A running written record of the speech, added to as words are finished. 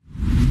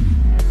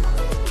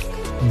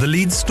The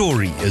lead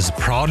story is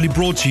proudly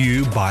brought to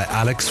you by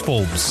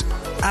Alexforbes.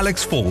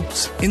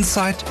 Alexforbes,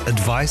 insight,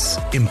 advice,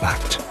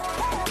 impact.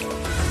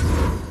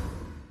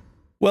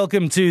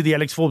 Welcome to the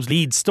Alexforbes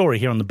lead story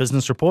here on the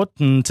Business Report.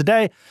 And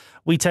today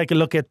we take a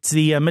look at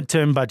the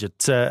midterm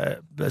budget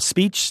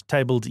speech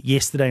tabled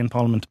yesterday in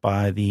Parliament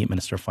by the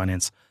Minister of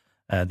Finance,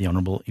 the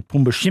Honourable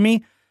Ipumbu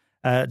Shimi.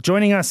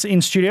 Joining us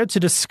in studio to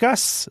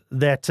discuss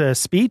that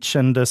speech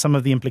and some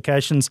of the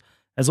implications.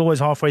 As always,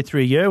 halfway through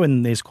a year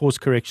when there's course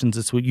corrections,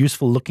 it's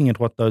useful looking at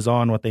what those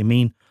are and what they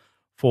mean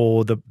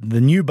for the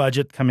new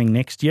budget coming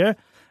next year.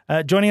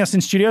 Joining us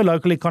in studio,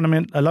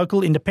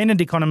 local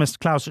independent economist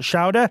Klaus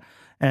Schauder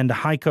and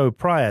Heiko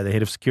Pryor, the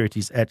head of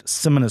securities at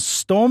Simonis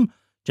Storm.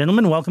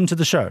 Gentlemen, welcome to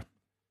the show.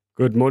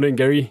 Good morning,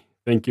 Gary.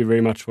 Thank you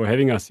very much for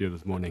having us here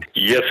this morning.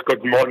 Yes,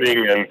 good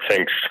morning and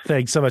thanks.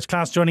 Thanks so much.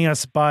 Klaus joining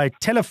us by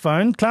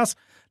telephone. Klaus,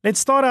 let's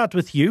start out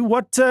with you.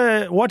 What,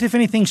 if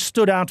anything,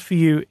 stood out for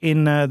you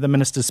in the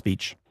minister's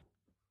speech?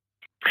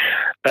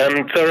 There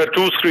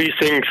are three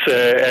things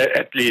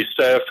at least.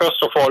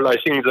 First of all, I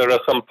think there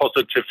are some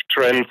positive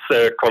trends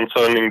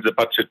concerning the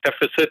budget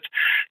deficit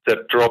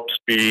that drops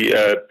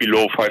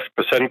below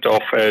 5%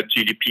 of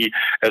GDP,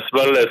 as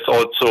well as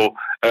also,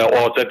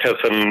 or that has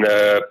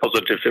a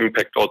positive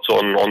impact also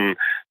on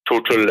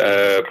total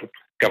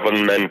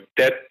government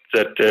debt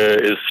that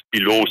is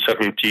below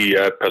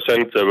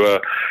 70%. There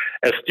were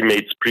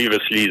estimates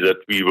previously that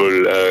we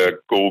will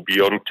go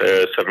beyond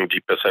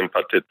 70%,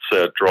 but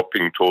it's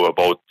dropping to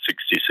about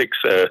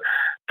 66%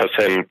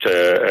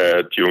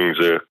 during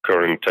the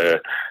current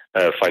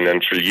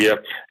financial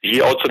year. He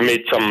also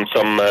made some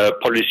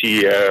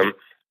policy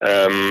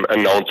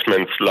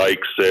announcements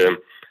like the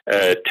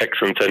tax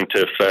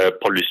incentive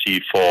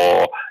policy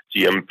for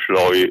the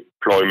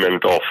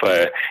employment of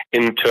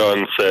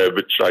interns,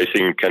 which I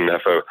think can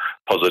have a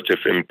positive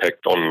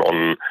impact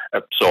on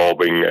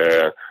absorbing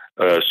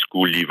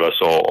school leavers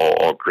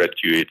or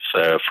graduates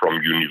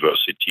from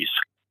universities.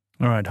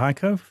 All right,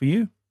 Heiko, for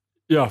you?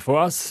 Yeah, for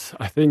us,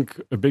 I think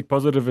a big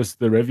positive is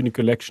the revenue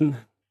collection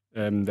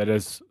that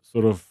has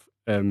sort of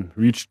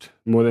reached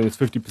more than its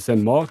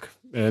 50% mark.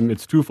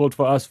 It's twofold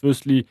for us.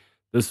 Firstly,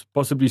 this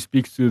possibly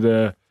speaks to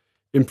the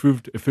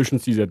improved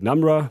efficiencies at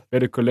NAMRA,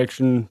 better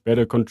collection,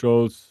 better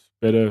controls,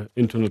 better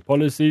internal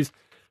policies.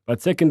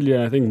 But secondly,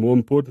 I think more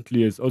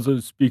importantly, it also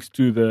speaks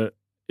to the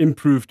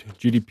improved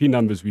GDP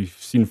numbers we've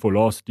seen for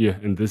last year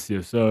and this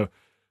year. So,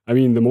 I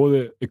mean, the more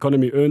the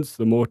economy earns,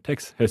 the more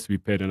tax has to be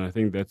paid. And I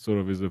think that sort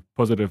of is a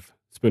positive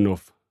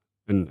spin-off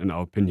in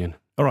our opinion.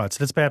 All right, so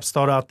let's perhaps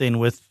start out then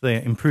with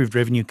the improved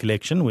revenue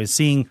collection. We're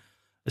seeing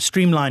a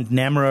streamlined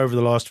NAMRA over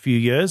the last few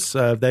years.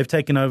 They've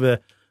taken over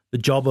the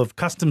job of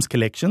customs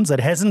collections. That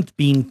hasn't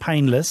been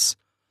painless.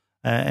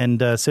 And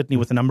certainly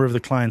with a number of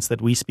the clients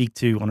that we speak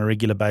to on a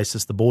regular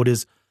basis, the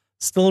borders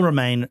still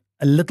remain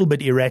a little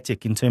bit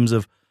erratic in terms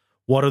of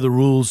what are the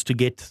rules to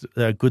get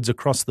goods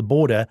across the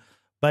border,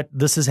 but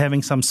this is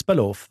having some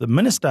spill-off. The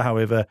minister,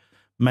 however,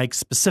 makes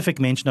specific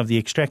mention of the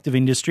extractive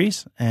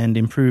industries and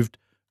improved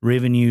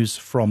revenues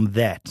from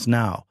that.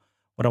 Now,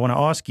 what I want to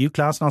ask you,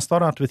 Klaus, and I'll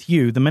start out with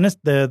you.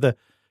 The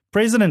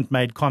president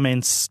made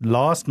comments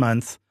last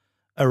month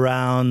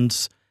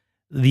around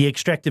the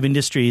extractive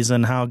industries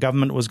and how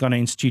government was going to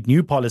institute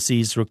new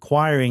policies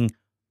requiring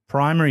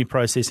primary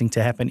processing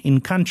to happen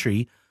in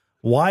country,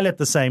 while at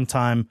the same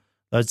time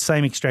those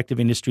same extractive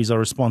industries are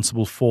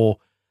responsible for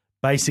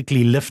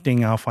basically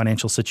lifting our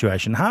financial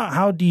situation.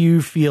 How do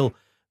you feel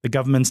the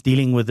government's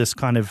dealing with this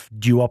kind of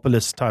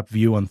duopolist type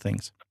view on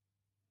things?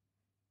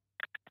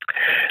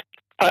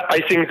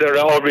 I think there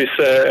are always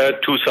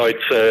two sides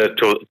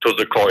to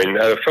the coin.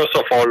 First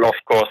of all, of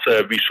course,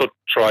 we should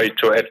try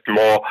to add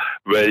more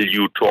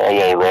value to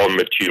our raw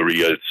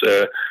materials,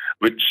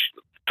 which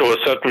to a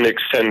certain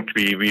extent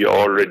we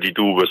already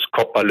do with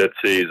copper, let's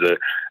say the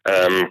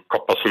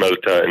copper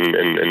smelter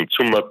in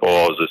Tsumeb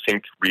or the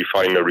zinc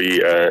refinery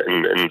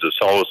in the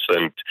south,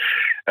 and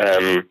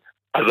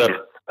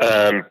other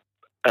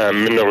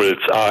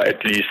minerals are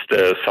at least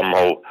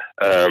somehow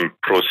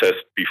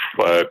processed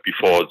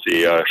before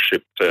they are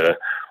shipped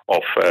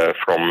off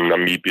from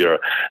Namibia.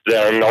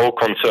 There are now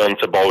concerns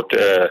about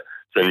the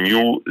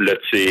new,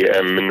 let's say,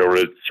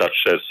 minerals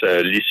such as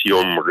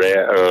lithium,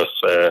 rare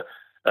earths,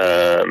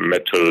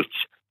 metals,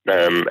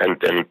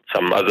 and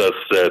some others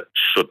that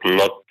should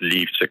not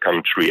leave the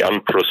country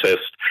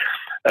unprocessed.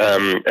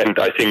 And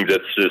I think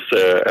this is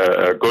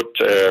a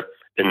good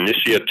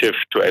initiative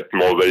to add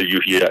more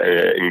value here,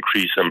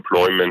 increase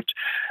employment.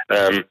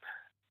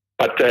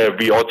 But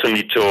we also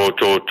need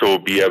to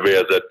be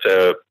aware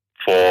that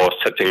for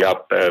setting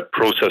up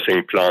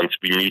processing plants,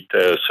 we need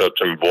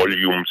certain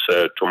volumes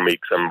to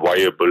make them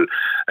viable,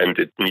 and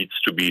it needs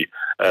to be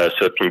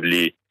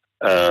certainly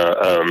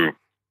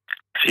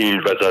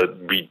seen whether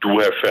we do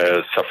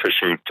have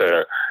sufficient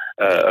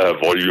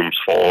volumes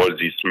for all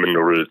these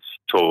minerals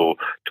to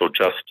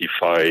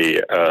justify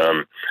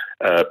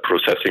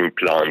processing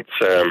plants.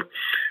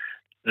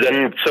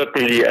 Then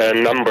certainly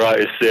NAMRA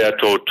is there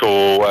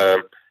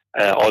to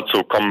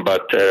also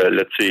combat,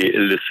 let's say,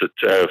 illicit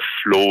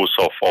flows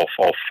of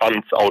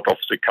funds out of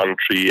the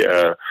country,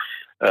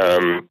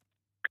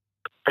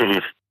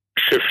 and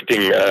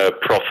shifting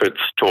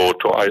profits to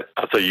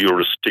other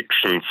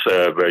jurisdictions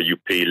where you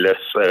pay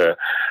less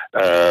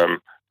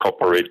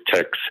corporate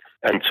tax,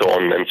 and so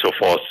on and so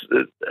forth.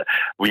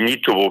 We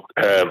need to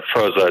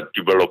further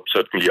develop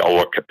certainly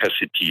our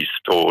capacities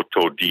to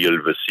deal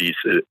with these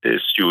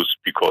issues,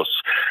 because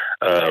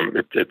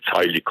it's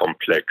highly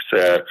complex.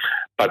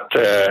 But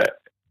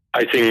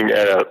I think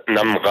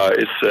NAMRA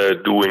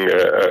is doing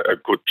a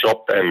good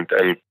job,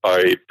 and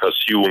by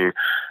pursuing,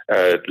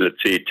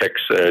 let's say,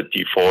 tax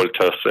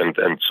defaulters,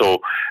 and so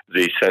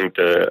they send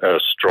a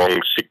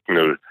strong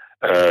signal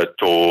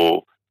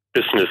to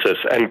businesses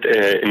and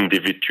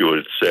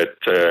individuals that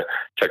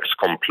tax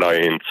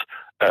compliance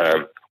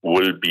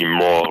will be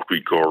more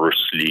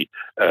rigorously,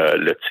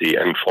 let's say,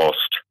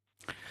 enforced.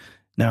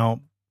 Now,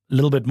 a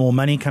little bit more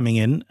money coming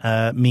in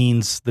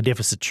means the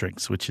deficit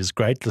shrinks, which is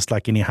great, just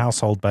like any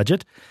household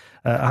budget.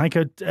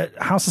 Heiko,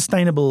 how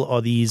sustainable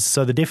are these?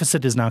 So the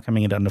deficit is now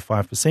coming in under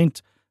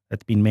 5%.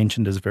 That's been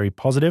mentioned as very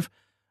positive.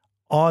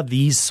 Are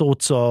these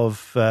sorts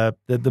of,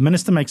 the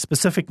minister makes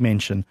specific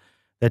mention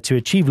that to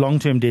achieve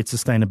long-term debt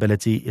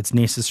sustainability, it's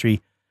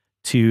necessary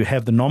to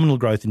have the nominal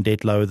growth in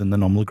debt lower than the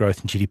nominal growth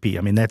in GDP.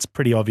 I mean, that's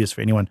pretty obvious for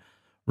anyone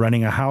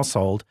running a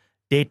household.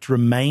 Debt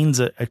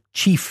remains a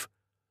chief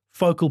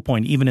focal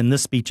point. Even in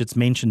this speech, it's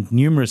mentioned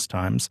numerous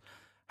times.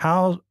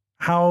 How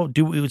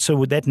do we, so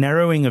with that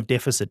narrowing of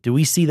deficit, do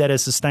we see that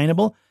as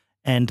sustainable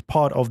and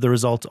part of the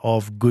result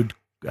of good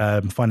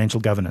financial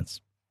governance?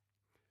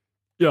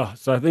 Yeah,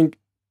 so I think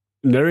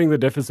narrowing the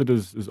deficit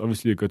is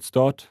obviously a good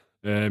start.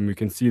 We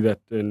can see that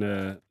in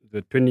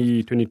the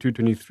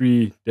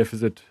 2022-23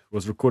 deficit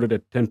was recorded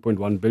at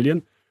 10.1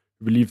 billion.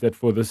 We believe that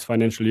for this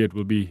financial year, it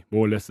will be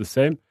more or less the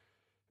same.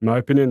 In my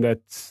opinion,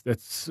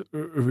 that's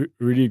a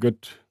really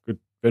good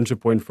venture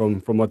point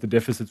from what the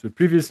deficits were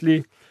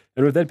previously.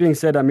 And with that being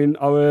said, I mean,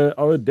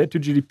 our debt to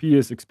GDP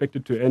is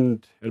expected to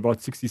end at about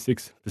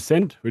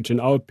 66%, which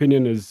in our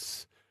opinion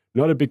is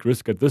not a big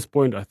risk at this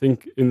point. I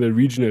think in the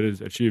region, it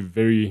is actually a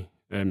very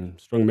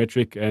strong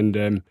metric.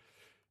 And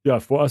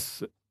for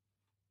us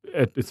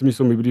at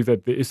Simiso, we believe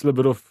that there is a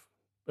little bit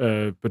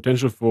of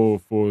potential for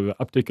the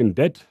uptick in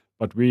debt,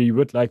 but we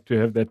would like to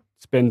have that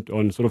spent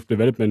on sort of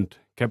development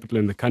capital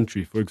in the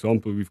country. For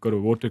example, we've got a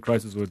water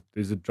crisis, or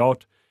there's a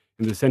drought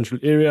in the central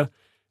area.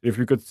 If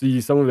we could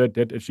see some of that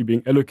debt actually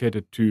being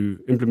allocated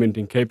to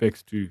implementing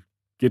capex to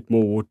get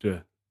more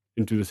water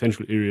into the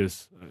central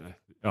areas,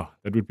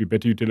 that would be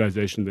better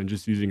utilization than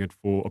just using it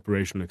for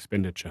operational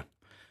expenditure.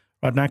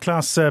 Right now,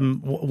 Klaus,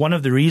 one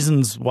of the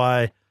reasons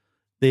why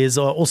there's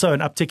also an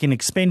uptick in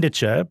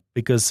expenditure,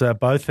 because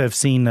both have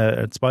seen,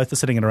 both are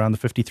sitting at around the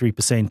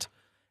 53%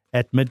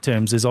 at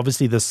midterms, is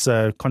obviously this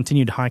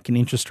continued hike in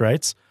interest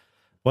rates.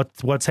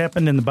 What's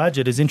happened in the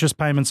budget is interest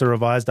payments are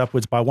revised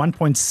upwards by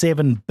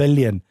 1.7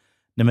 billion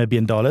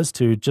Namibian dollars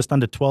to just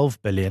under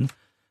 12 billion.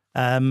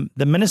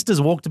 The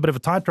minister's walked a bit of a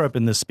tightrope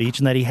in this speech,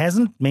 in that he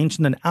hasn't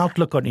mentioned an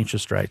outlook on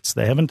interest rates.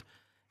 They haven't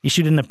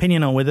issued an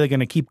opinion on whether they're going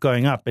to keep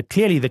going up. But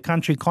clearly the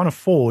country can't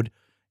afford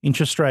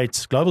interest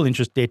rates, global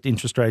debt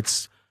interest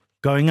rates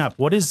going up.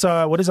 What is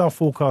our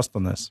forecast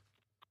on this?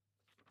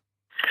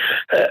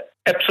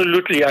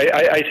 Absolutely.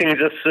 I think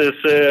this is,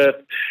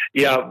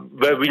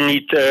 where we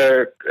need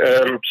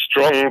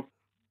strong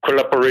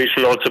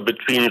collaboration also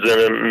between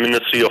the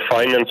Ministry of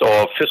Finance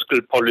or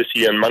fiscal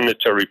policy and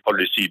monetary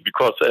policy,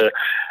 because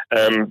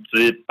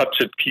the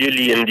budget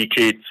clearly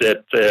indicates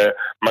that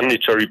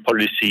monetary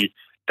policy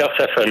does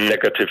have a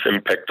negative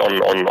impact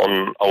on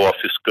our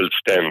fiscal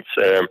stance.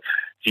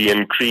 The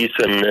increase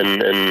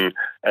in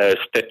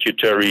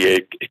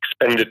statutory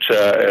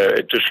expenditure,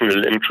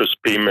 additional interest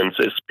payments,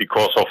 is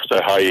because of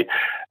the high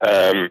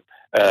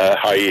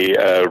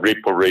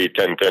repo rate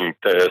and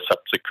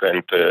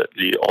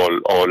subsequently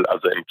all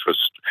other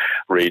interest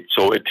rates.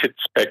 So it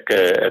hits back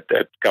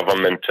at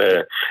government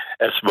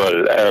as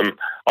well.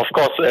 Of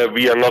course,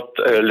 we are not,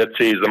 let's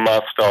say, the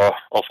master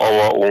of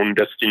our own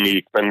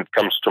destiny when it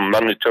comes to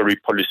monetary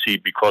policy,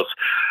 because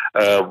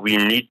we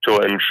need to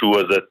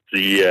ensure that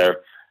the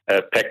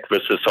pact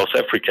with the South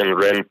African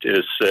rand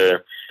is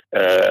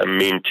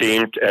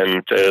maintained,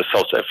 and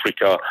South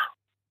Africa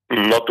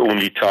not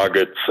only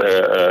targets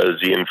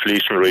the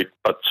inflation rate,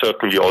 but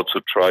certainly also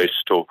tries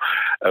to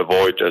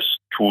avoid a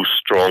too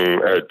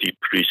strong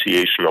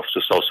depreciation of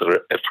the South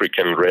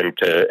African rand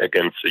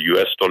against the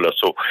US dollar.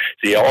 So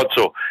they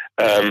also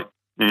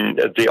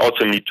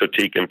need to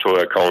take into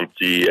account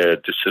the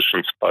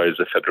decisions by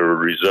the Federal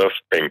Reserve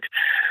Bank.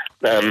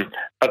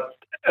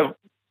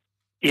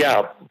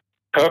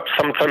 Perhaps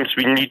sometimes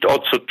we need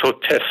also to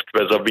test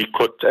whether we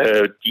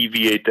could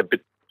deviate a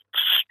bit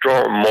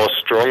more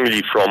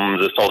strongly from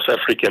the South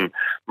African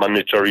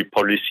monetary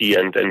policy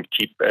and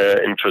keep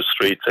interest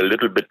rates a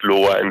little bit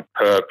lower, and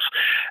perhaps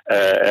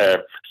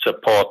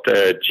support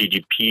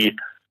GDP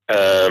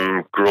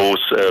growth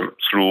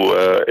through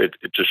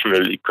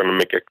additional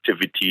economic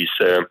activities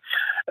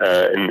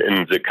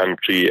in the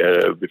country,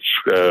 which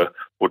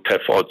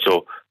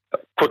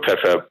could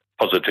have a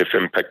positive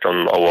impact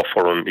on our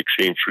foreign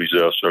exchange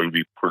reserves when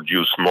we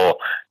produce more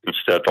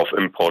instead of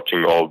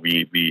importing, or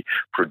we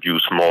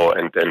produce more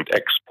and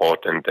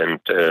export and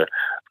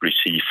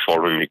receive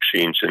foreign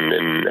exchange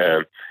in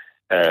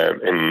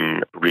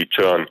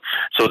return.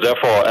 So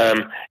therefore,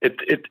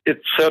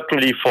 it's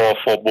certainly for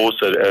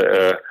both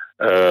a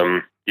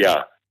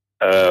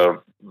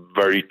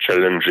very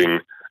challenging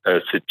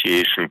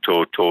situation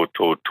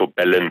to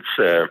balance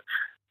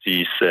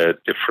these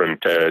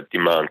different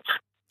demands.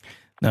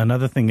 Now,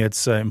 another thing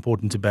that's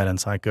important to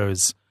balance, Heiko,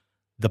 is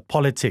the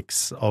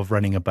politics of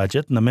running a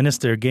budget. And the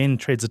minister, again,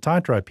 treads a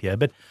tightrope here,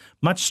 but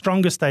much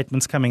stronger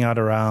statements coming out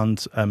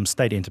around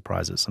state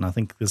enterprises. And I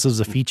think this is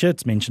a feature.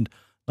 It's mentioned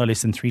no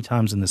less than 3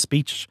 times in the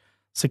speech.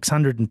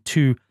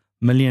 602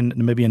 million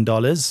Namibian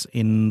dollars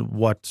in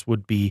what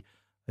would be,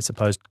 I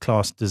suppose,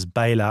 classed as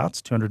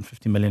bailouts,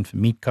 250 million for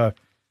Meatco,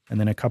 and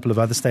then a couple of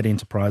other state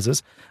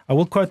enterprises. I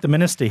will quote the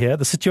minister here.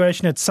 The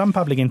situation at some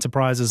public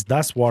enterprises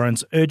thus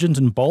warrants urgent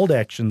and bold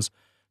actions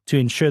to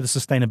ensure the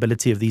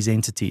sustainability of these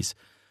entities.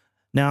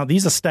 Now,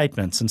 these are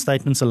statements, and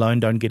statements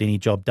alone don't get any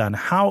job done.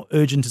 How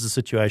urgent is the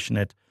situation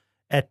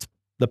at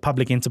the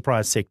public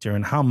enterprise sector,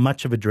 and how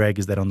much of a drag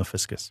is that on the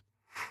fiscus?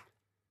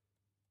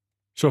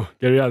 Sure,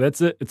 Gary,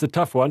 it's a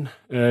tough one.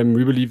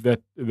 We believe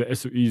that the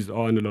SOEs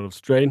are under a lot of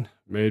strain,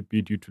 may it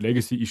be due to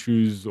legacy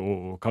issues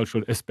or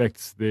cultural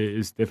aspects. There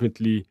is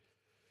definitely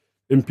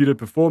impeded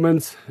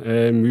performance.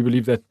 We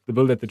believe that the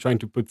bill that they're trying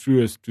to put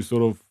through is to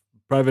sort of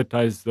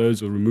privatize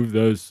those or remove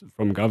those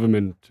from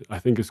government, I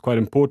think is quite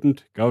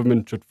important.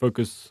 Government should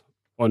focus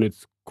on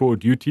its core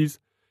duties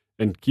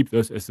and keep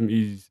those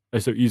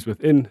SOEs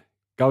within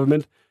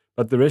government,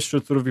 but the rest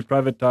should sort of be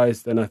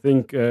privatized. And I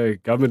think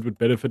government would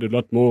benefit a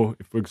lot more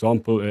if, for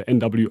example,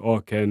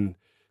 NWR can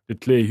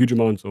declare huge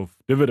amounts of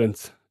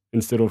dividends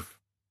instead of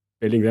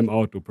bailing them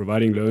out or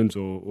providing loans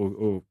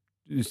or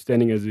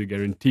standing as a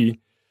guarantee.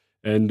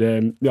 And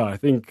I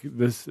think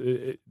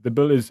the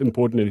bill is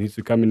important and needs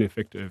to come in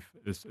effect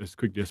as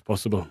quickly as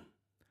possible.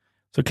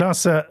 So,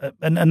 Klaus,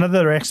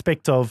 another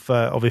aspect of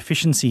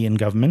efficiency in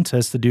government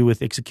has to do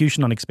with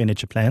execution on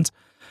expenditure plans.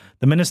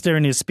 The minister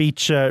in his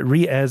speech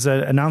has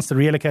announced the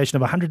reallocation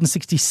of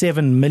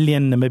 167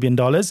 million Namibian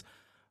dollars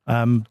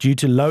due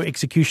to low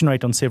execution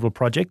rate on several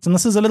projects. And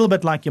this is a little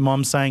bit like your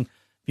mom saying,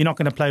 if you're not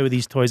going to play with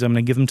these toys, I'm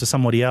going to give them to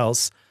somebody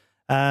else.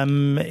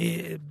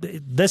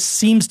 This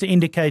seems to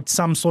indicate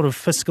some sort of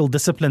fiscal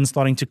discipline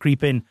starting to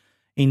creep in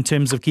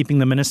terms of keeping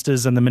the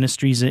ministers and the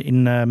ministries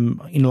in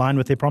line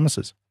with their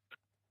promises.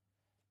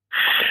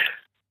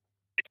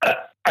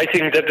 I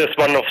think that is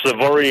one of the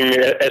worrying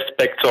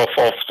aspects of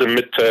the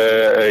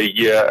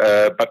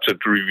mid-year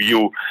budget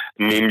review,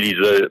 namely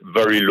the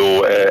very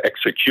low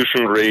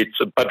execution rates,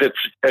 but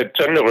it's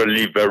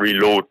generally very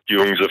low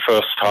during the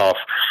first half,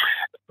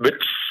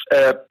 which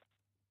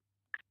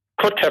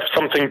could have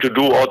something to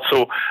do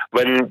also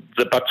when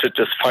the budget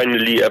is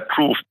finally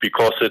approved,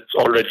 because it's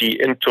already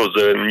into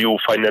the new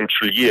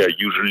financial year,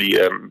 usually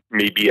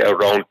maybe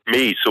around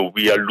May. So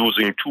we are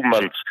losing 2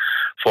 months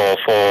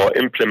for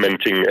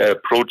implementing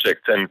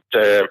projects. And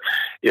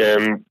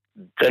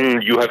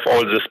then you have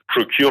all this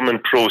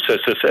procurement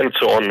processes and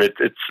so on.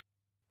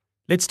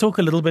 Let's talk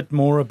a little bit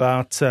more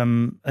about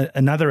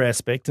another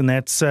aspect, and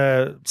that's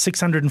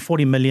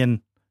 640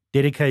 million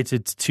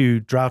dedicated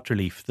to drought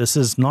relief. This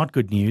is not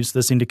good news.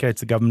 This indicates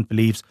the government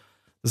believes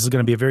this is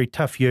going to be a very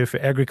tough year for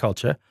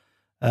agriculture.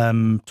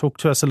 Talk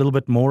to us a little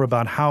bit more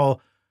about how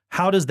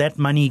does that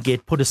money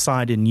get put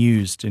aside and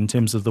used in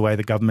terms of the way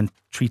the government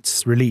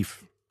treats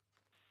relief?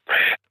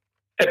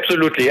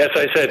 Absolutely. As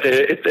I said,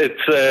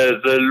 it's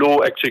the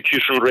low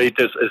execution rate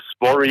is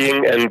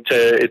worrying, and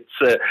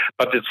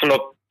but it's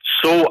not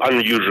so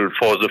unusual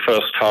for the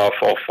first half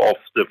of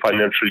the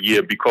financial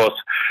year, because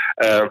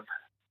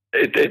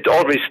it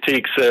always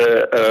takes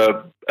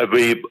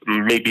away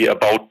maybe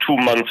about 2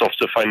 months of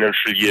the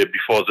financial year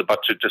before the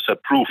budget is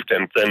approved,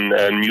 and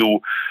then new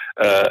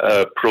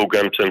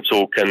programs and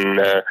so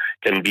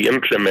can be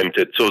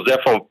implemented. So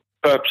therefore,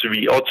 perhaps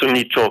we also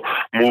need to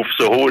move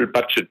the whole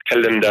budget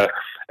calendar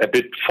a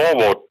bit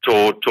forward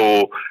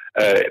to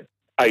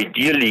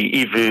ideally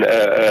even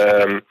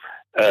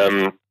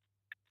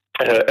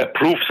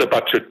approve the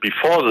budget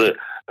before the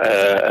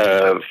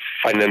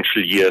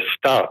financial year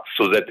starts,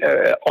 so that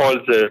all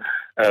the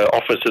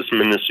offices,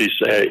 ministries,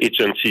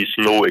 agencies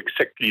know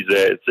exactly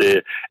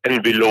the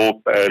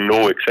envelope,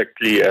 know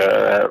exactly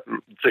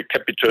the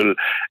capital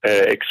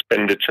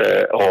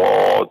expenditure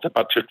or the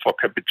budget for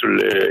capital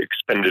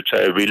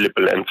expenditure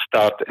available, and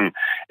start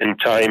in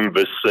time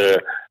with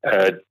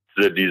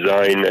the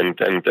design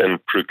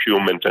and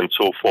procurement and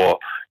so for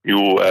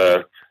new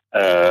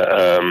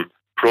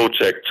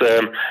projects.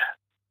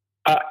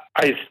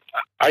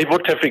 I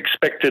would have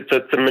expected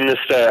that the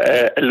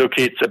minister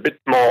allocates a bit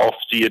more of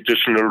the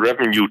additional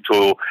revenue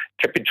to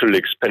capital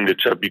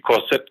expenditure,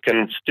 because that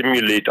can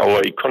stimulate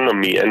our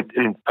economy and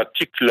in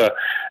particular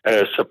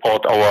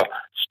support our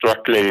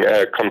struggling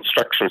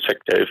construction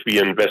sector if we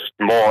invest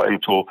more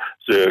into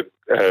the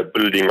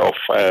building of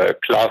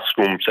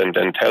classrooms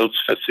and health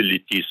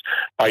facilities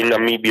by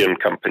Namibian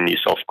companies,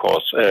 of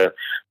course,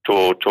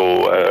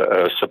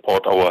 to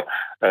support our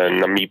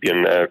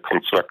Namibian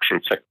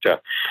construction sector.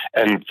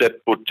 And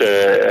that would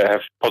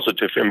have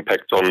positive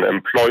impact on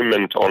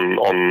employment,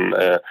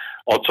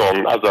 also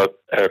on other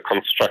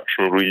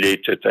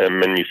construction-related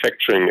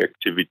manufacturing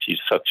activities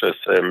such as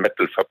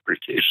metal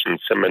fabrication,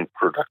 cement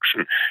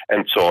production,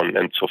 and so on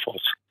and so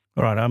forth.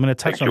 All right, I'm going to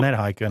touch on that,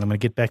 Heiko, and I'm going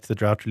to get back to the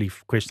drought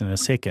relief question in a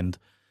second.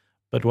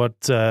 But what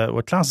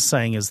Klaus is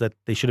saying is that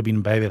there should have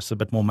been maybe a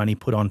bit more money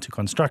put onto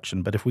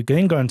construction. But if we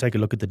then go and take a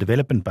look at the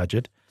development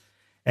budget,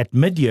 at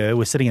mid-year,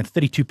 we're sitting at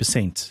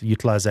 32%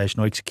 utilization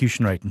or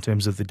execution rate in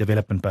terms of the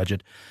development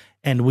budget.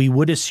 And we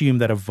would assume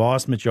that a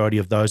vast majority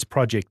of those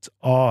projects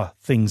are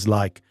things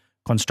like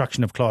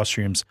construction of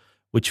classrooms,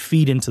 which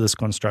feed into this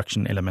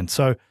construction element.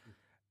 So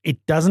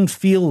it doesn't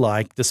feel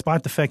like,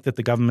 despite the fact that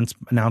the government's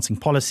announcing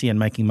policy and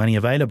making money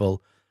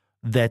available,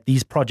 that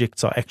these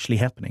projects are actually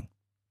happening.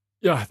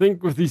 Yeah, I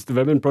think with these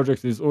development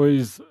projects, there's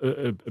always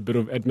a bit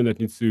of admin that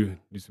needs to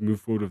move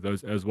forward with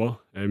those as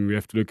well. And we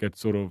have to look at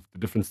sort of the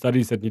different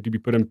studies that need to be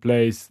put in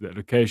place, the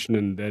allocation,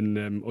 and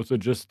then also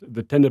just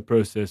the tender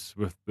process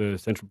with the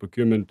central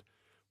procurement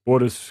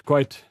board is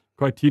quite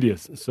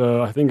tedious.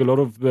 So I think a lot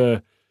of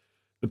the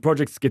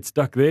projects get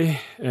stuck there.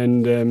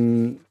 And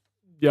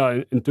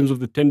in terms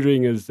of the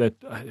tendering, is that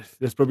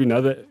there's probably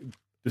another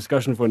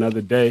discussion for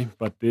another day,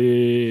 but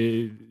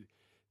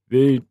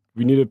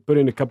we need to put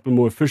in a couple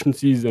more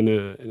efficiencies and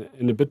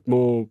a bit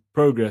more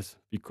progress,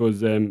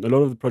 because a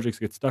lot of the projects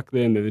get stuck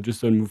there and they just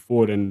don't move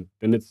forward, and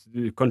then it's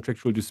the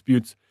contractual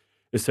disputes,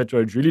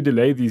 etc. It really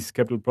delay these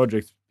capital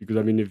projects, because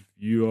I mean, if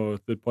you are a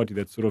third party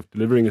that's sort of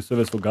delivering a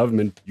service for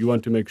government, you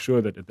want to make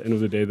sure that at the end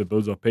of the day the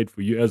bills are paid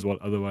for you as well.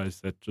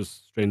 Otherwise, that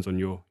just strains on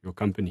your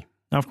company.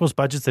 Now, of course,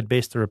 budgets at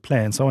best are a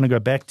plan. So I want to go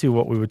back to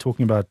what we were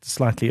talking about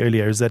slightly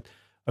earlier, is that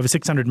over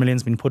 600 million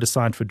has been put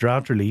aside for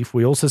drought relief.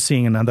 We're also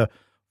seeing another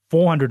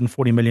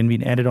 440 million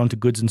being added onto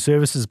goods and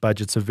services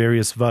budgets of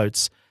various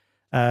votes.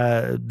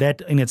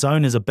 That in its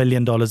own is $1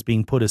 billion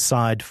being put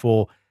aside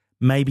for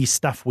maybe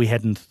stuff we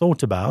hadn't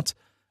thought about.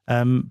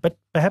 But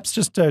perhaps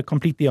just to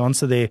complete the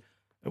answer there,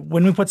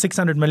 when we put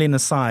 600 million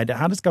aside,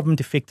 how does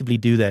government effectively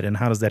do that, and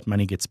how does that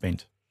money get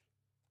spent?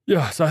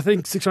 Yeah, so I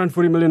think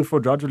 640 million for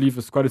drought relief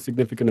is quite a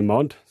significant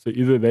amount. So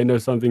either they know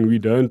something we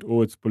don't,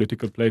 or it's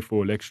political play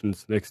for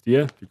elections next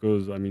year,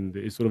 because I mean,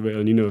 there is sort of an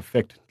El Nino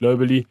effect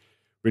globally,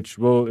 which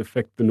will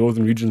affect the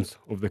northern regions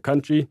of the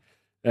country.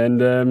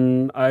 And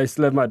I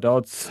still have my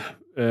doubts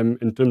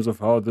in terms of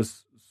how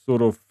this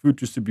sort of food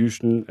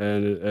distribution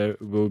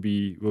will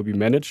be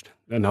managed,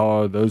 and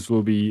how those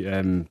will be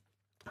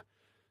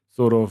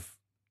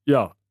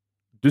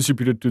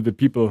distributed to the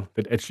people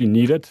that actually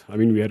need it. I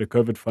mean, we had a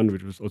COVID fund,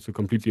 which was also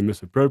completely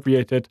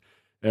misappropriated.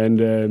 And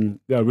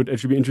it would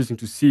actually be interesting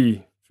to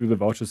see through the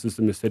voucher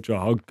system, etc.,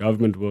 how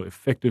government will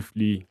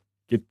effectively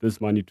get this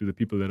money to the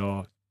people that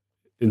are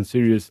in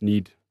serious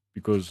need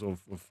because of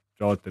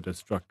drought that has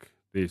struck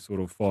their sort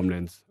of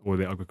farmlands or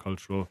their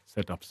agricultural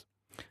setups.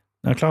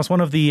 Now, Klaus,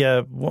 one of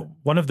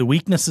the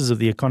weaknesses of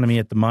the economy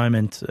at the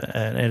moment,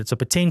 and it's a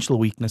potential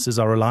weakness, is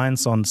our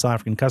reliance on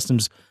Southern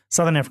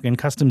African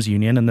Customs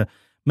Union. And the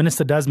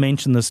Minister does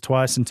mention this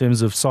twice in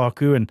terms of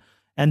SACU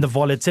and the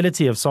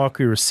volatility of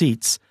SACU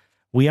receipts.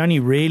 We only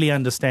really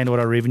understand what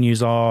our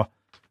revenues are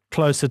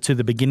closer to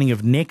the beginning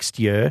of next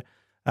year.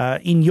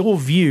 In your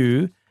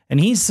view,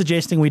 and he's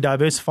suggesting we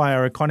diversify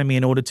our economy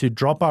in order to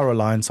drop our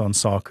reliance on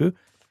SACU.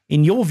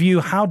 In your view,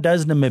 how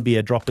does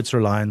Namibia drop its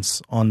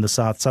reliance on the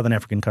Southern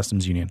African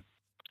Customs Union?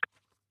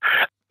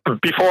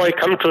 Before I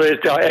come to it,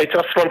 I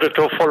just wanted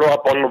to follow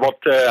up on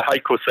what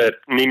Heiko said,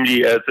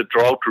 namely the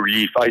drought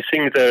relief. I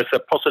think there's a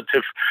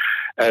positive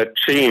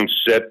change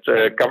that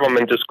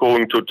government is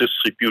going to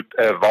distribute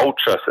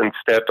vouchers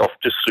instead of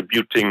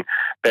distributing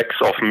bags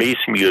of maize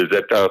meal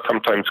that are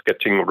sometimes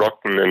getting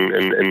rotten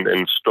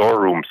in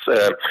storerooms.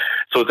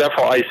 So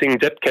therefore, I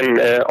think that can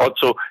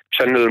also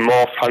channel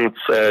more funds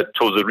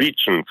to the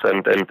regions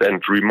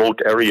and remote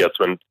areas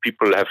when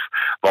people have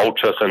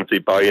vouchers and they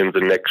buy in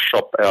the next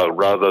shop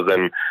rather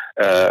than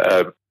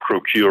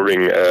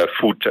procuring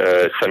food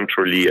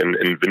centrally in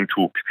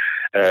Windhoek.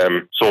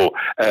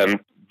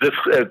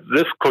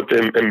 This could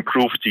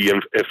improve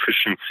the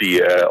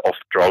efficiency of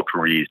drought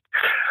relief.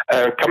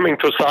 Coming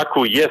to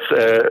SACU, yes,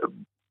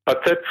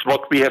 but that's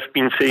what we have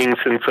been saying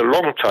since a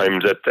long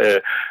time,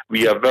 that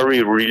we are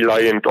very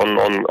reliant on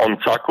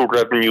SACU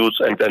revenues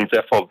and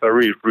therefore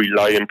very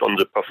reliant on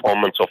the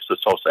performance of the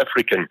South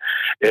African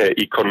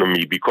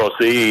economy, because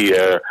they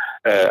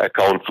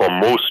account for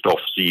most of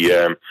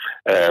the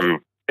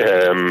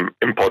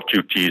import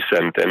duties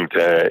and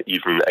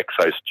even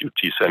excise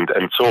duties.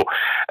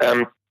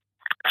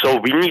 So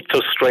we need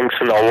to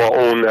strengthen our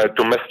own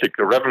domestic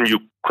revenue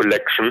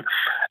collection,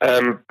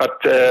 but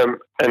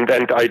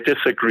I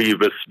disagree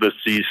with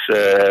these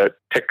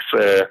tax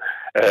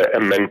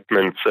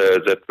amendments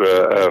that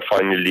were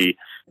finally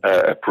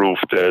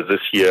approved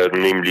this year,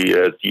 namely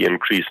the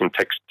increase in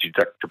tax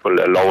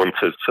deductible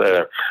allowances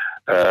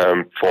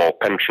for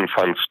pension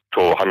funds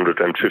to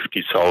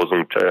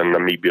 150,000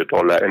 Namibia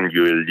dollar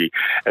annually,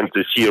 and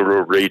the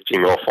zero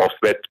rating of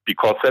that,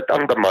 because that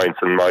undermines,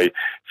 in my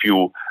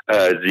view,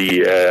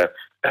 the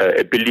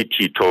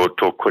ability to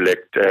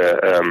collect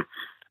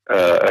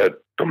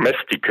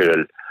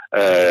domestical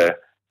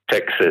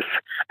taxes,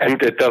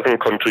 and it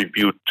doesn't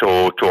contribute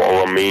to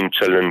our main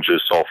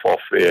challenges of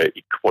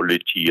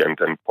equality and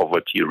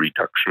poverty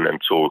reduction,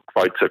 and so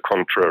quite the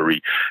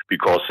contrary,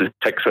 because the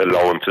tax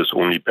allowances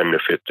only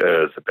benefit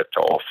the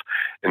better off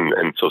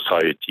in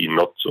society,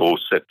 not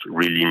those that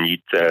really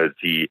need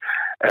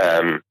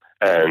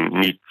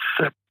needs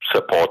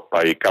support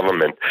by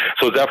government.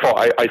 So therefore,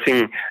 I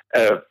think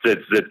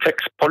the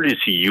tax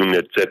policy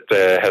unit that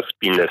has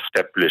been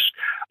established,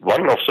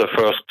 one of the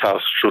first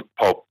tasks should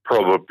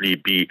probably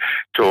be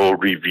to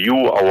review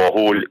our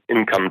whole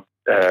income,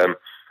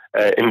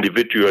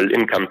 individual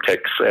income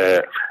tax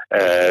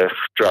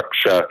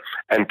structure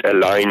and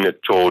align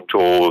it to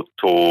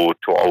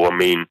our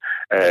main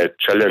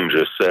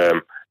challenges.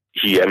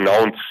 He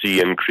announced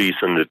the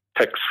increase in the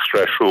tax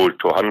threshold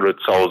to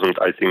 100,000.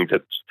 I think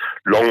that's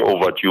long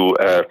overdue.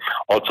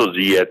 Also,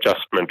 the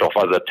adjustment of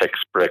other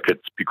tax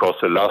brackets, because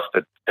the last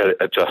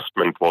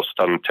adjustment was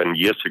done 10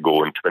 years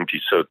ago in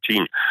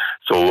 2013.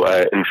 So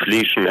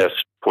inflation has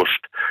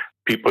pushed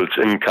people's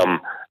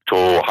income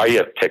to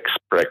higher tax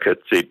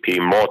brackets. They pay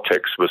more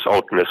tax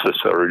without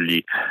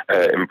necessarily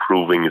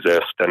improving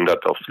their standard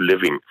of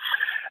living,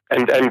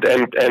 and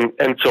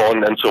so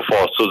on and so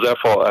forth. So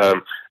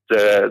therefore,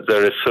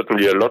 there is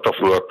certainly a lot of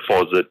work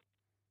for the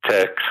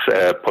tax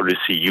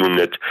policy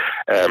unit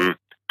to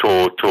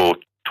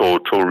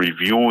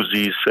review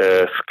these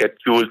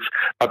schedules,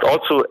 but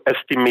also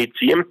estimate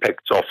the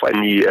impacts of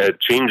any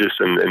changes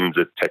in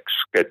the tax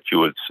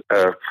schedules.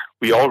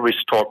 We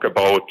always talk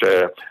about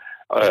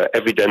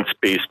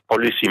evidence-based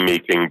policy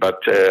making,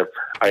 but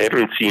I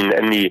haven't seen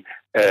any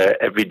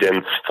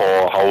evidence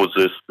for how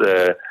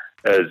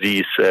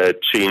these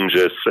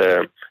changes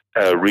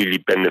really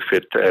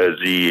benefit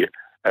the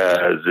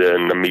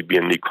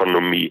Namibian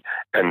economy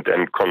and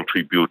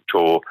contribute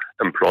to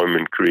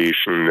employment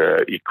creation,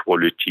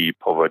 equality,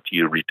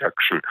 poverty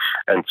reduction,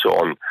 and so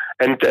on.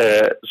 And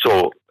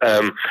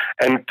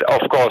and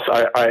of course,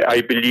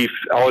 I believe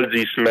all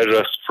these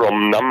measures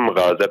from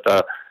NAMRA that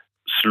are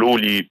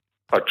slowly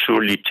but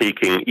surely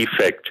taking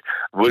effect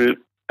will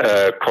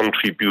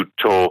contribute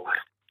to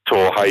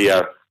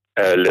higher,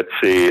 let's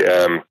say,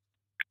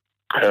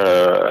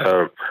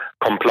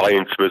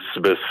 compliance with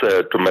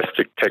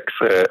domestic tax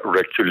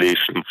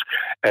regulations,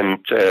 and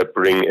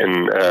bring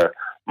in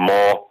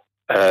more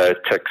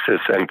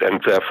taxes,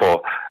 and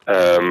therefore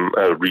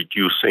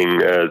reducing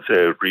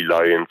the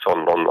reliance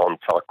on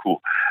SACU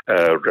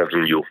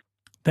revenue.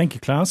 Thank you,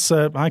 Klaus.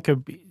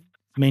 Heiko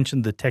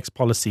mentioned the tax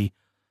policy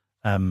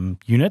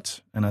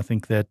unit, and I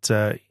think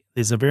that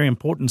there's a very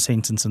important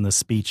sentence in this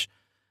speech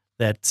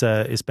that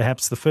is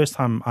perhaps the first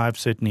time I've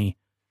certainly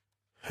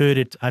heard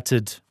it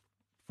uttered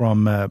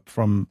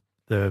from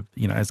the,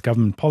 as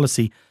government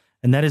policy,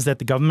 and that is that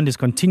the government is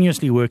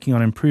continuously working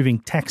on improving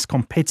tax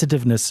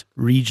competitiveness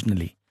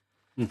regionally.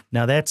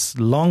 Now, that's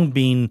long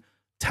been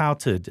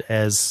touted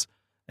as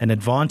an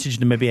advantage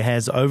Namibia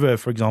has over,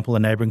 for example, a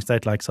neighboring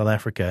state like South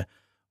Africa,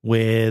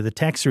 where the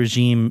tax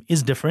regime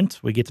is different.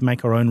 We get to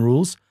make our own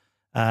rules,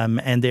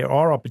 and there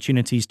are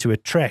opportunities to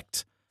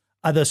attract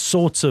other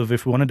sorts of,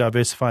 if we want to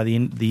diversify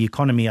the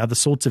economy, other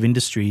sorts of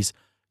industries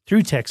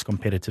through tax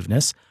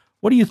competitiveness.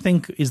 What do you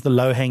think is the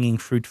low-hanging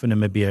fruit for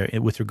Namibia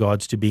with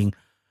regards to being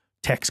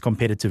tax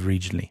competitive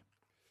regionally?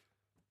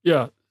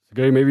 Yeah,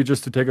 Gary, maybe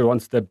just to take it one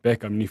step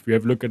back. I mean, if we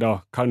have a look at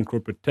our current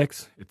corporate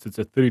tax, it sits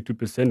at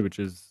 32%, which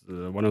is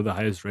one of the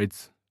highest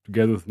rates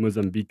together with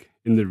Mozambique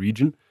in the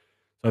region.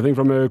 So I think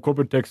from a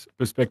corporate tax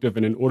perspective,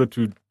 and in order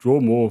to draw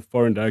more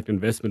foreign direct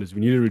investment, is we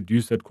need to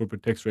reduce that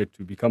corporate tax rate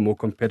to become more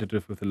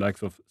competitive with the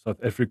likes of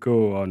South Africa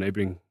or our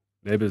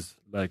neighbors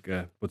like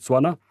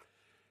Botswana.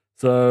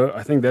 So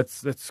I think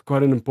that's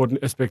quite an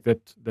important aspect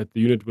that the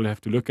unit will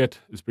have to look at,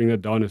 is bring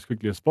that down as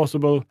quickly as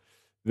possible.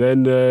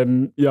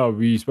 Then,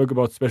 we spoke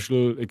about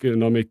special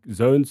economic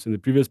zones in the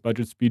previous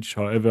budget speech.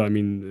 However, I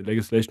mean,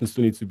 legislation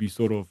still needs to be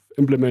sort of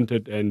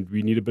implemented, and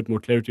we need a bit more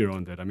clarity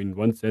around that. I mean,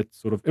 once that's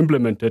sort of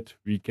implemented,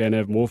 we can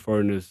have more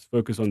foreigners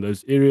focus on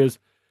those areas,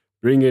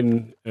 bring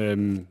in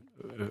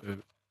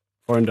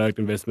foreign direct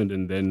investment,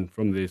 and then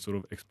from there sort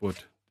of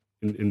export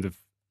in the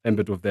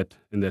ambit of that,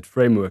 in that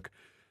framework.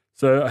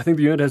 So I think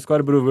the unit has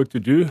quite a bit of work to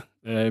do.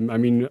 I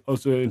mean,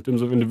 also in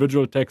terms of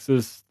individual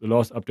taxes, the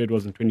last update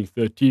was in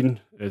 2013.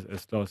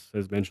 As Klaus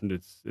has mentioned,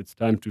 it's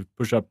time to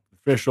push up the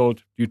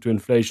threshold due to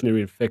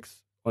inflationary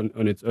effects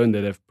on its own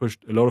that have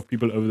pushed a lot of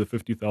people over the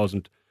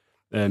 50,000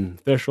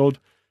 threshold,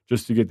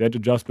 just to get that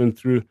adjustment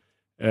through,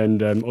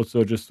 and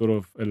also just sort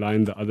of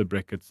align the other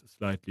brackets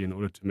slightly in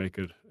order to make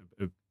it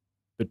a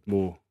bit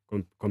more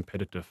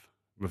competitive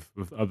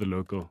with other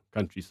local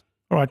countries.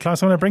 All right,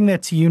 Klaus, I want to bring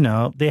that to you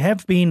now. There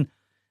have been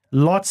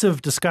lots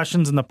of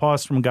discussions in the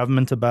past from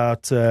government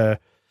about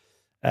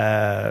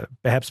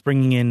perhaps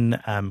bringing in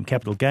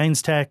capital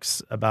gains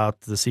tax,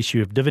 about this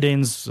issue of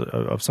dividends,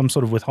 of some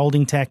sort of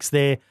withholding tax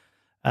there.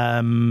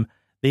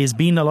 There's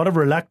been a lot of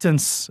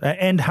reluctance,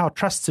 and how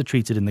trusts are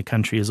treated in the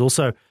country is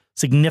also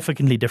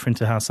significantly different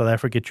to how South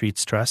Africa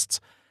treats trusts.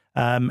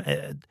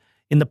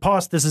 In the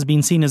past, this has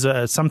been seen as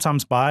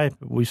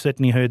we've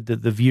certainly heard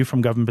the view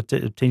from government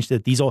potentially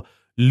that these are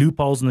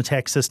loopholes in the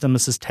tax system,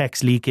 this is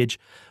tax leakage.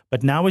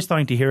 But now we're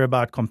starting to hear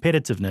about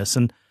competitiveness.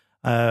 And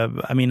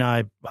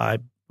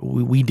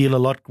we deal a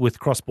lot with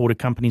cross-border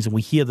companies, and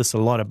we hear this a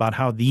lot about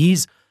how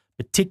these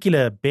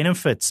particular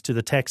benefits to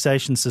the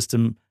taxation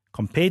system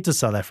compared to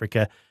South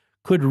Africa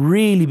could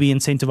really be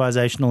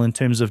incentivizational in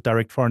terms of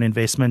direct foreign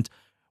investment.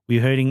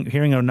 We're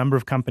hearing a number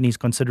of companies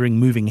considering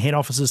moving head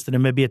offices to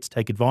Namibia to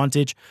take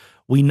advantage.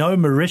 We know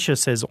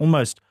Mauritius has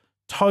almost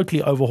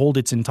totally overhauled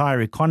its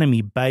entire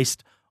economy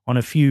based on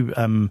a few,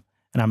 and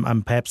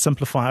I'm perhaps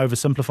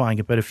oversimplifying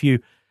it, but a few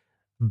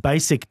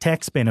basic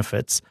tax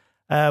benefits.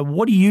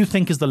 What do you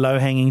think is the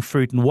low-hanging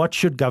fruit, and what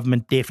should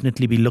government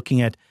definitely be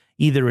looking at,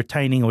 either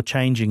retaining or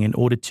changing, in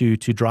order to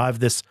drive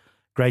this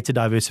greater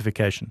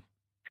diversification?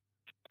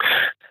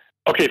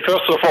 Okay,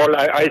 first of all,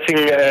 I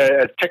think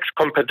tax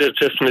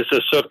competitiveness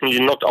is certainly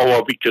not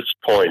our weakest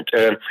point.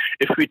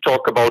 If we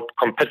talk about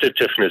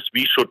competitiveness,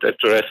 we should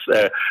address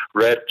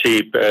red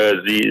tape,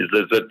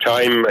 the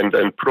time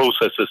and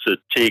processes it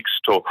takes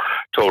to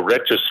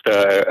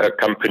register a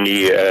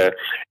company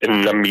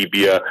in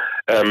Namibia.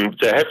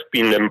 There have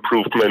been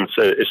improvements,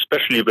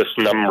 especially with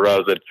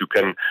NAMRA, that you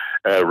can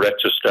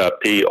register,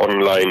 pay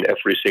online,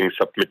 everything,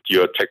 submit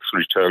your tax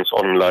returns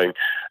online.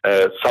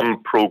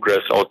 Some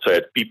progress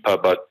outside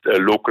BIPA, but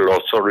local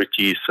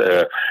authorities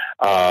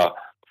are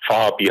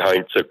far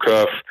behind the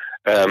curve.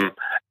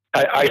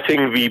 I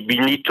think we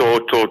need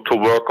to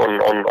work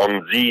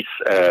on these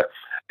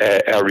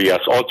areas.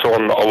 Also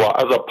on our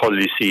other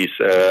policies,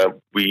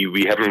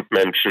 we haven't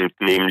mentioned,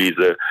 namely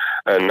the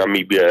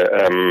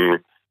Namibia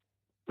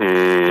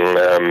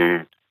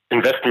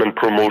investment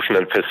promotion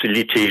and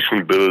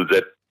facilitation bill,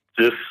 that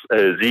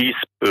these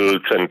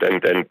bills and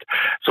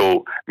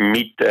so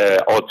meet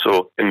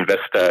also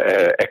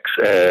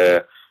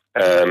investor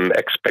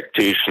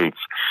expectations.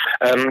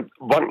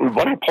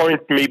 One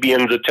point maybe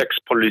in the tax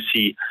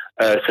policy,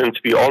 since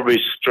we always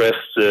stress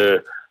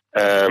the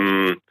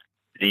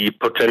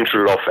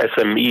potential of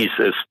SMEs,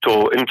 is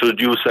to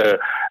introduce a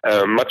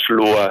much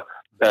lower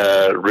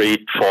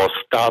rate for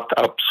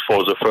startups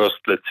for the first,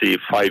 let's say,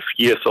 5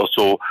 years or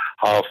so,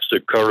 half the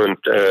current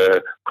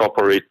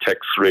corporate tax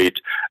rate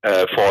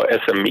for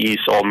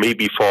SMEs, or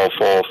maybe for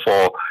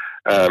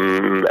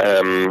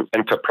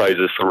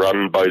enterprises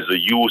run by the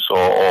youth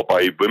or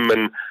by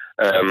women.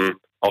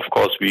 Of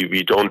course,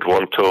 we don't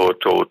want to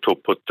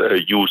put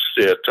youth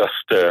there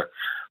just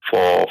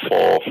for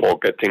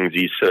getting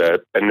these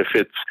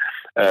benefits.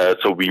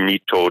 So we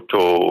need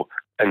to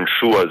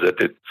ensure that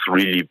it's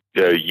really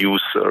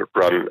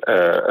youth-run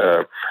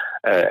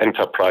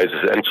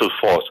enterprises and so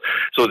forth.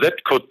 So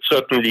that could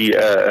certainly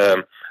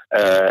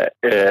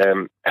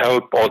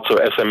help also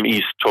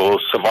SMEs to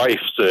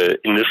survive the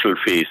initial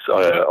phase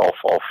of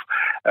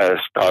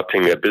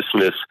starting a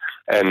business,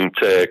 and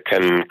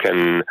can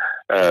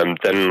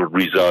then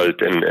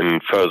result in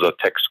further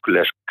tax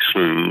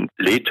collection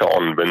later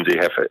on when they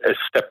have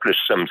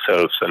established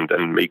themselves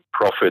and make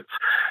profits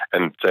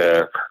and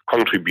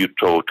contribute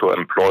to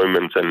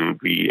employment, and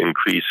we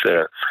increase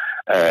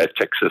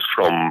taxes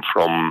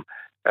from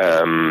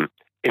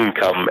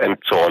income and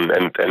so on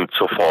and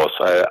so forth.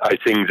 I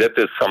think that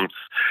is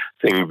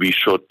something we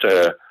should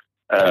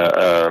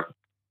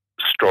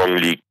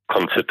strongly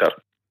consider.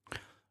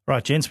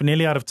 Right, gents, we're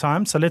nearly out of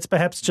time, so let's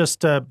perhaps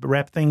just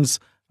wrap things.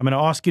 I'm going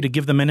to ask you to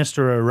give the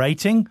minister a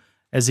rating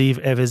as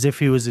if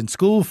he was in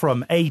school,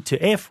 from A to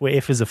F, where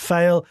F is a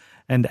fail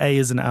and A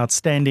is an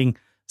outstanding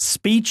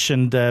speech,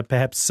 and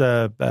perhaps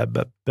a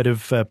bit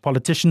of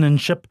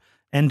politicianship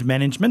and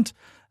management.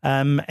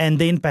 And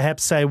then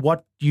perhaps say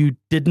what you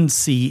didn't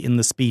see in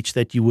the speech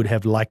that you would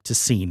have liked to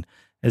seen,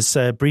 as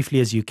briefly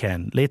as you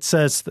can. Let's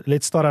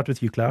start out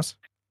with you, Klaus.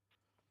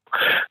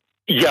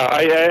 Yeah,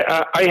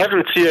 I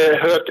haven't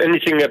heard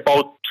anything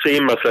about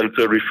SEMAS and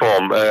the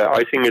reform.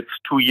 I think it's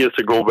 2 years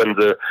ago when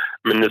the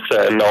minister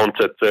announced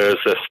that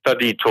there's a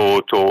study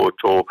to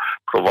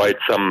provide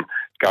some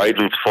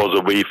guidance for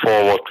the way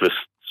forward with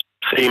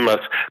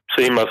SEMAS.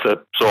 SEMAS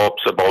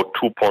absorbs about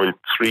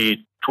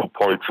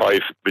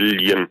 2.5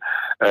 billion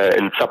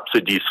in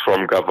subsidies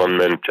from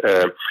government.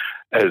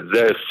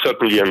 There's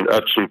certainly an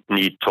urgent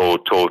need to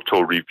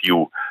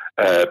review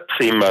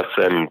SEMAS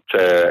and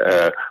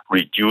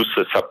reduce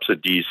the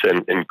subsidies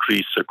and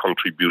increase the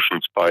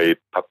contributions by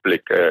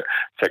public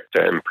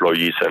sector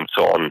employees and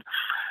so on.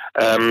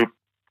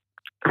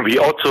 We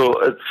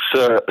also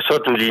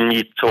certainly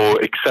need to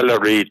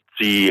accelerate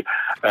the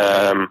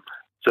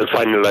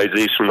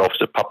finalization of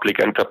the public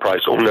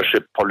enterprise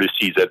ownership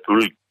policy that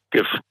will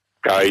give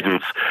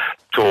guidance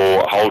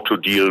to how to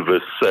deal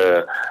with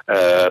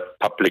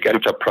public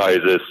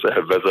enterprises,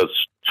 whether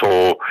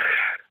to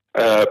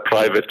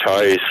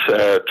privatize,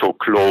 to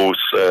close,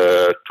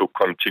 to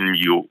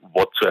continue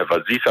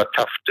whatsoever. These are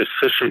tough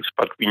decisions,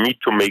 but we need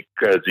to make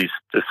these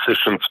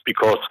decisions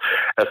because,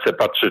 as the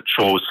budget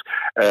shows,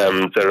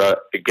 there are,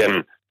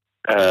 again,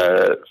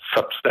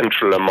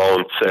 substantial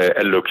amounts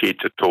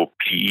allocated to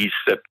PEs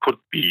that could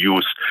be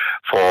used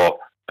for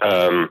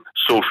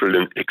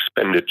social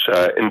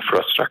expenditure,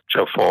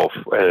 infrastructure for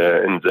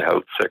in the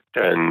health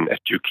sector and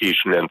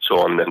education and so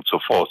on and so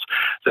forth,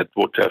 that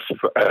would have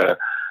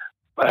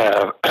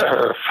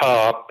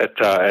far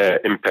better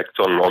impact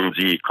on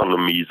the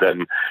economy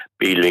than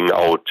bailing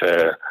out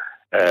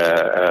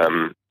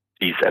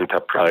these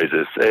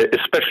enterprises,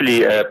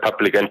 especially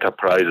public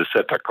enterprises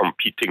that are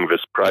competing with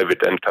private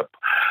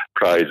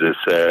enterprises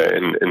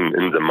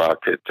in the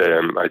market.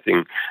 I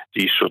think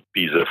these should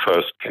be the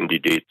first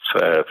candidates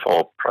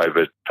for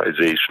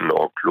privatization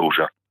or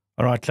closure.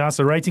 All right, Klaus,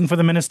 a rating for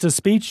the minister's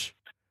speech?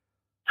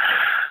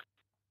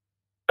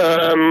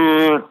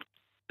 Let's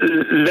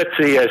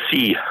say a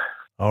C.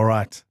 All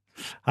right.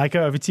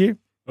 Heiko, over to you.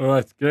 All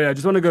right, Gary, I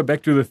just want to go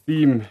back to the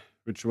theme,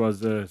 which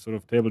was sort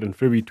of tabled in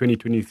February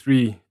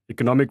 2023,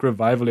 economic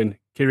revival and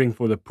caring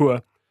for the poor.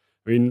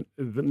 I mean,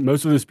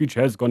 most of the speech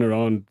has gone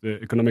around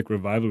the economic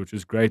revival, which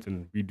is great,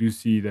 and we do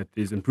see that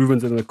there's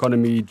improvements in the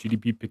economy,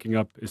 GDP picking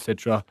up,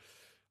 etc.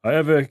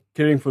 However,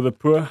 caring for the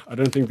poor, I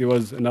don't think there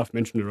was enough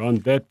mentioned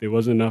around that. There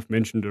wasn't enough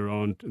mentioned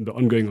around the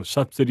ongoing of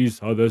subsidies,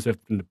 how those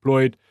have been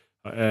deployed,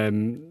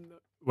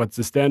 what's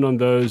the stand on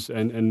those,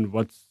 and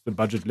what's the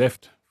budget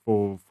left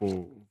for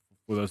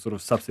those sort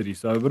of subsidies.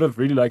 So I would have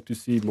really liked to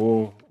see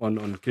more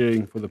on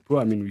caring for the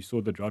poor. I mean, we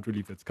saw the drought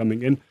relief that's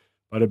coming in,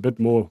 but a bit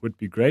more would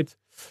be great.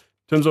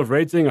 In terms of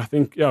rating, I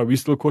think, we're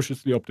still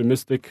cautiously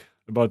optimistic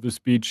about the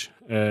speech.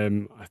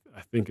 I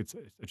think it's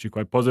actually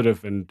quite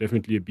positive and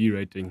definitely a B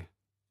rating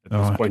at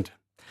this point.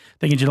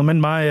 Thank you,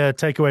 gentlemen. My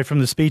takeaway from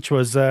the speech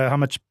was how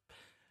much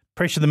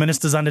pressure the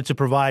minister's under to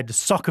provide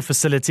soccer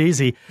facilities.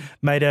 He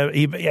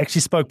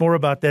actually spoke more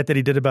about that than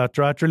he did about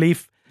drought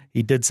relief.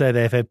 He did say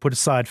they have put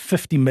aside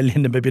 $50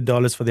 million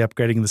for the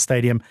upgrading of the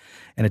stadium,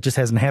 and it just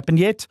hasn't happened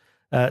yet.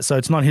 So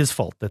it's not his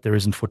fault that there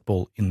isn't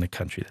football in the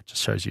country. That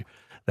just shows you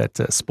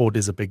that sport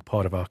is a big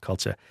part of our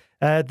culture.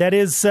 That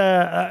is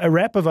a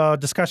wrap of our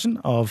discussion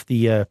of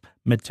the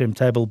midterm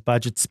table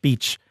budget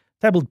speech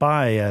tabled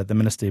by the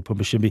Minister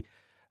Pumbashimbi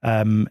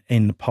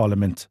in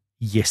Parliament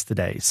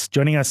yesterday.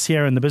 Joining us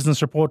here in the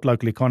Business Report,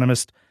 local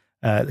economist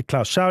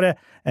Klaus Schauder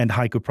and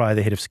Heiko Pryor,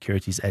 the head of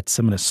securities at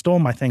Similar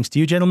Storm. My thanks to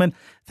you, gentlemen.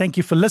 Thank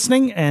you for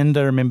listening, and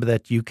remember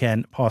that you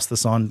can pass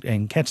this on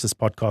and catch this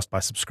podcast by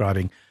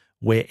subscribing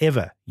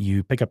wherever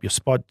you pick up your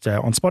spot,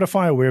 on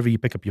Spotify or wherever you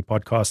pick up your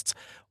podcasts,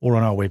 or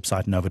on our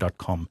website,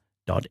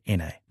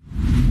 nova.com.na.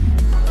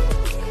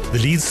 The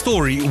lead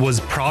story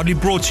was proudly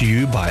brought to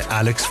you by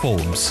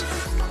Alexforbes.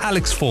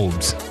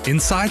 Alexforbes,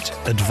 insight,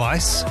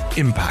 advice,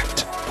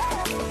 impact.